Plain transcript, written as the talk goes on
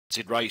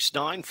in race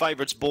 9.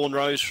 Favourites Born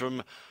Rose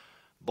from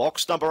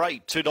box number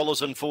 8,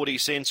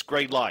 $2.40,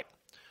 green light.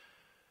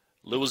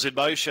 Lures in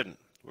motion.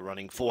 We're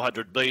running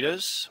 400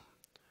 metres.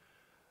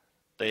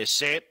 They're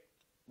set.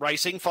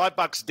 Racing,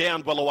 $5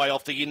 down, well away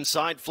off the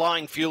inside.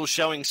 Flying Fuel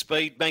showing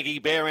speed. Maggie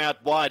Bear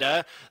out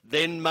wider.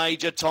 Then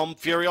Major Tom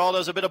Fury. Oh,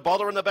 there's a bit of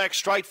bother in the back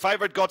straight.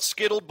 Favourite got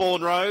skittled,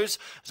 Born Rose.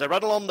 As they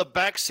run along the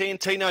back,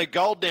 Santino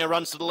Gold now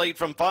runs to the lead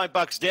from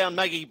 $5 down.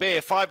 Maggie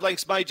Bear, 5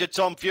 lengths, Major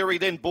Tom Fury.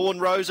 Then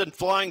Born Rose and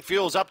Flying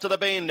Fuel's up to the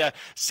bend.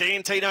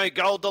 Santino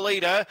Gold, the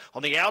leader.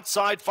 On the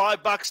outside,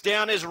 $5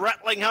 down is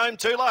rattling home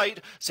too late.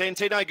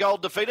 Santino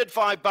Gold defeated,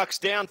 $5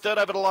 down. Third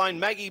over the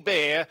line, Maggie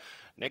Bear.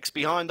 Next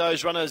behind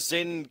those runners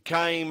then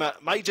came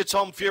Major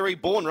Tom Fury.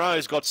 Born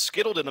Rose got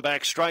skittled in the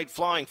back straight.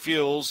 Flying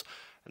Fuels,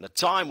 and the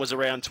time was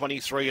around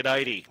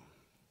 23:80.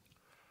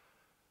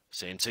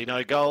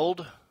 Santino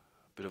Gold,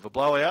 bit of a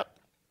blowout.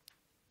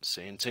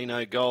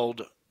 Santino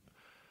Gold,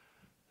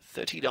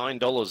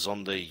 $39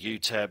 on the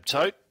UTAB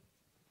tote.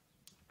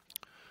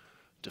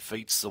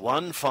 Defeats the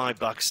one,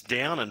 $5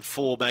 down, and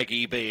 4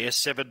 Maggie Bear,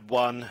 7,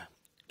 1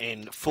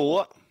 and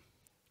 4.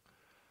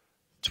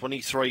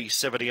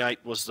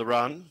 23.78 was the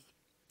run.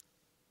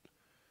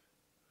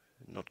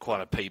 Not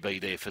quite a PB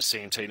there for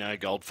Santino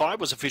Gold. 5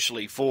 was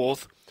officially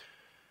 4th.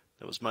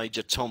 That was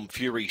Major Tom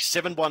Fury.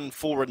 7, 1,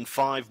 4 and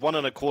 5. 1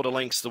 1/4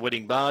 lengths the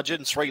winning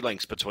margin. 3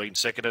 lengths between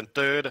second and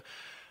third.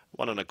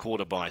 1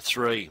 1/4 by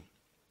 3.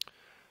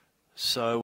 So